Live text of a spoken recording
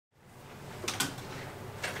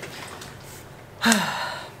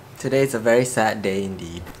Today's a very sad day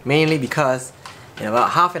indeed. Mainly because in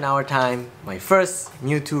about half an hour time, my first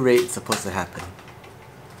Mewtwo raid is supposed to happen.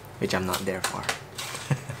 Which I'm not there for.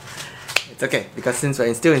 It's okay, because since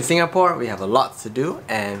we're still in Singapore, we have a lot to do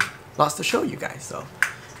and lots to show you guys. So,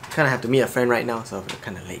 kind of have to meet a friend right now, so we're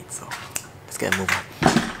kind of late. So, let's get a move on.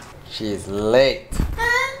 She's late.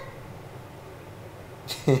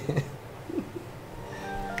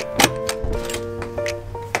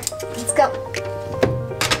 Let's go.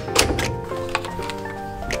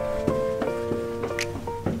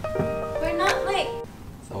 We're not late.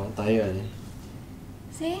 Someone tired.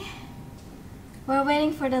 See? We're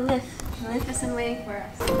waiting for the lift. The lift isn't waiting for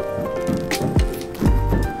us.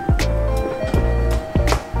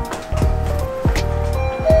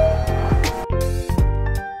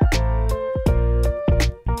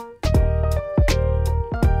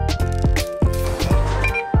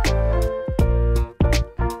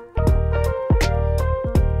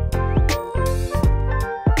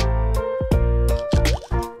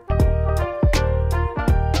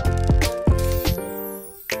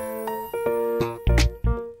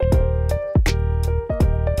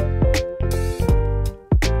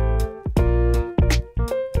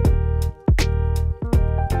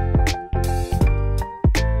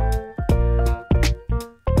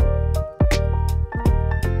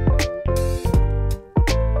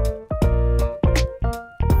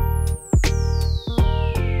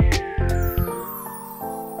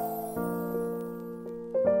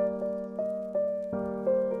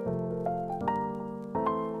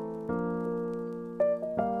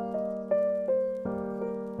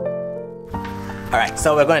 Alright,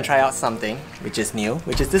 so we're going to try out something which is new,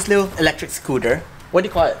 which is this little electric scooter. What do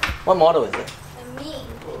you call it? What model is it? The Mi.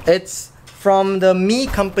 It's from the Mi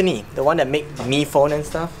company, the one that make the Mi phone and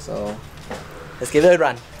stuff. So let's give it a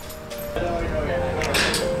run.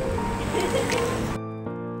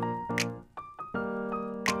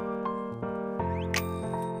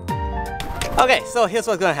 Okay, so here's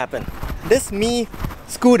what's gonna happen. This Mi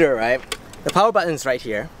scooter, right? The power button is right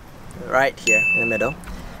here in the middle.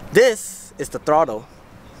 This is the throttle.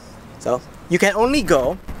 So you can only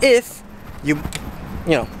go if you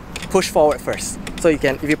push forward first. So you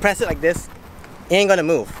can, if you press it like this, it ain't gonna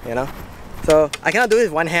move, you know. So I cannot do it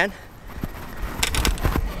with one hand.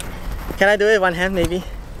 Can I do it with one hand maybe?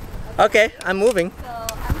 Okay, I'm moving.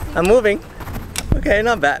 I'm moving. Okay,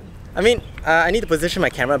 not bad. I mean, I need to position my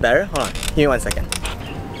camera better. Hold on, give me 1 second.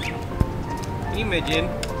 Can you imagine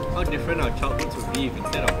how different our childhoods would be if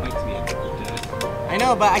instead of bikes we had scooters? I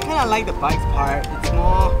know, but I kind of like the bikes part. It's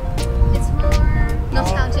more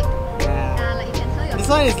Nostalgic. Yeah. Like you can tell your This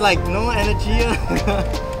one is like no energy.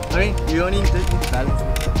 I mean, you only need to balance it.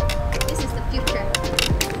 this is the future.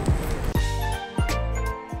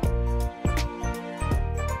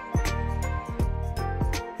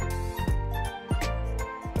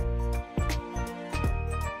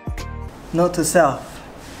 Note to self,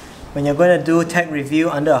 when you're going to do tech review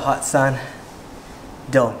under a hot sun,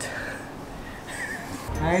 don't.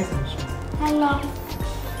 Hi, Hello.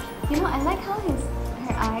 You know, I like how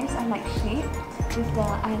her eyes are like shaped with the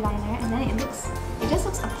eyeliner, and then it just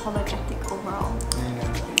looks apologetic overall.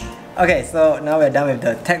 Okay, so now we're done with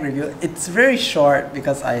the tech review. It's very short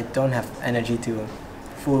because I don't have energy to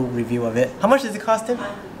full review of it. How much does it cost him?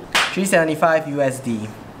 $375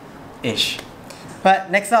 USD-ish.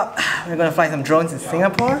 But next up, we're gonna fly some drones in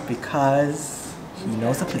Singapore because he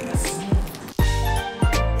knows a place.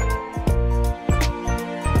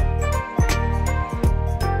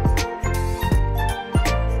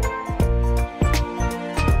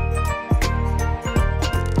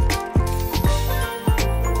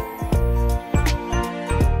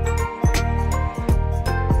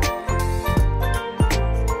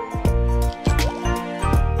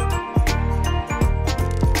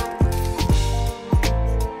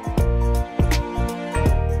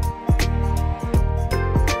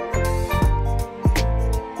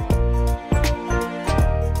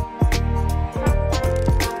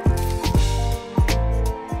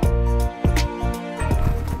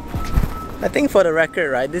 I think for the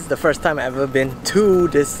record, right, this is the first time I've ever been to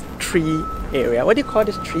this tree area. What do you call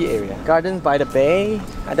this tree area? Gardens by the Bay?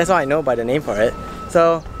 That's all I know by the name for it.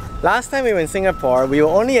 So last time we were in Singapore, we were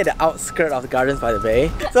only at the outskirts of the Gardens by the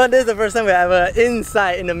Bay. So this is the first time we're ever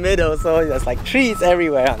inside in the middle, so there's like trees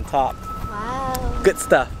everywhere on top. Wow. Good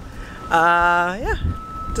stuff. Yeah,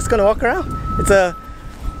 just gonna walk around.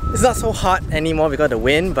 It's not so hot anymore because of the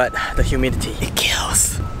wind, but the humidity, it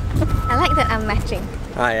kills. I like that I'm matching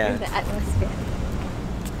Yeah. with the atmosphere.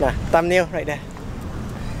 Nah, thumbnail right there.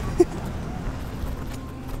 I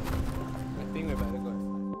think we better go.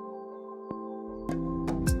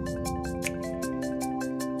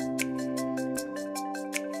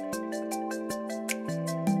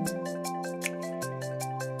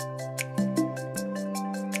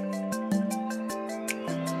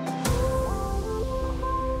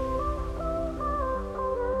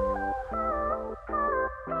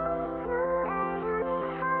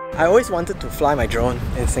 I always wanted to fly my drone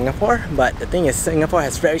in Singapore, but the thing is Singapore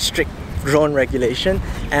has very strict drone regulation,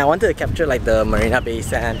 and I wanted to capture like the Marina Bay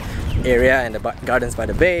Sand area and the gardens by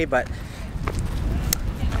the bay, but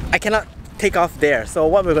I cannot take off there. So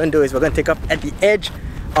what we're going to do is we're going to take off at the edge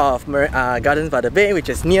of Gardens by the Bay, which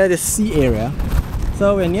is near the sea area.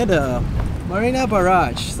 So we're near the Marina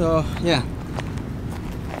Barrage. So yeah,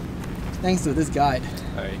 thanks to this guide.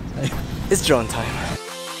 Alright. It's drone time.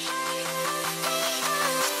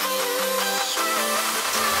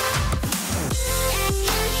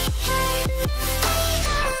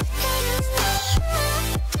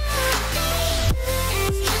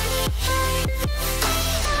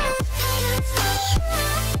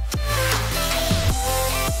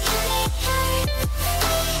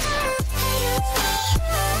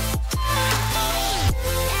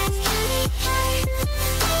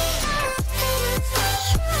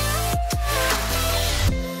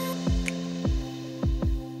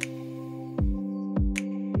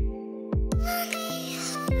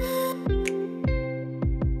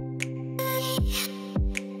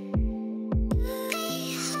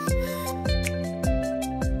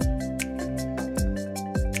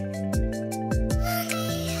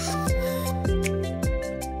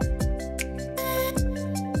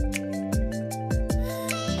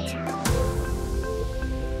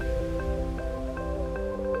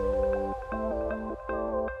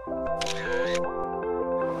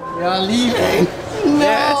 You're leaving! No!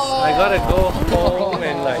 Yes, I gotta go home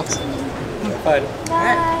and like have fun.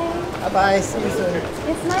 Bye! Bye-bye, see you soon.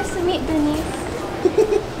 It's nice to meet Denise.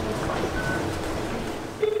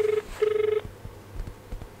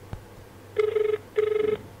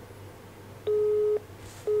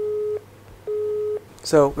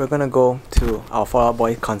 So we're gonna go to our Fall Out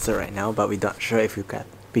Boy concert right now, but we're not sure if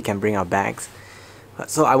we can bring our bags.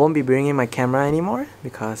 So I won't be bringing my camera anymore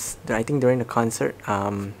because I think during the concert,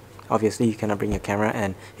 obviously you cannot bring your camera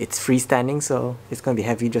and it's freestanding, so it's gonna be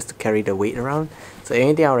heavy just to carry the weight around. So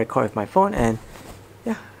anything I'll record with my phone, and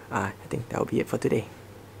yeah, I think that will be it for today.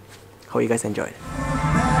 Hope you guys enjoyed.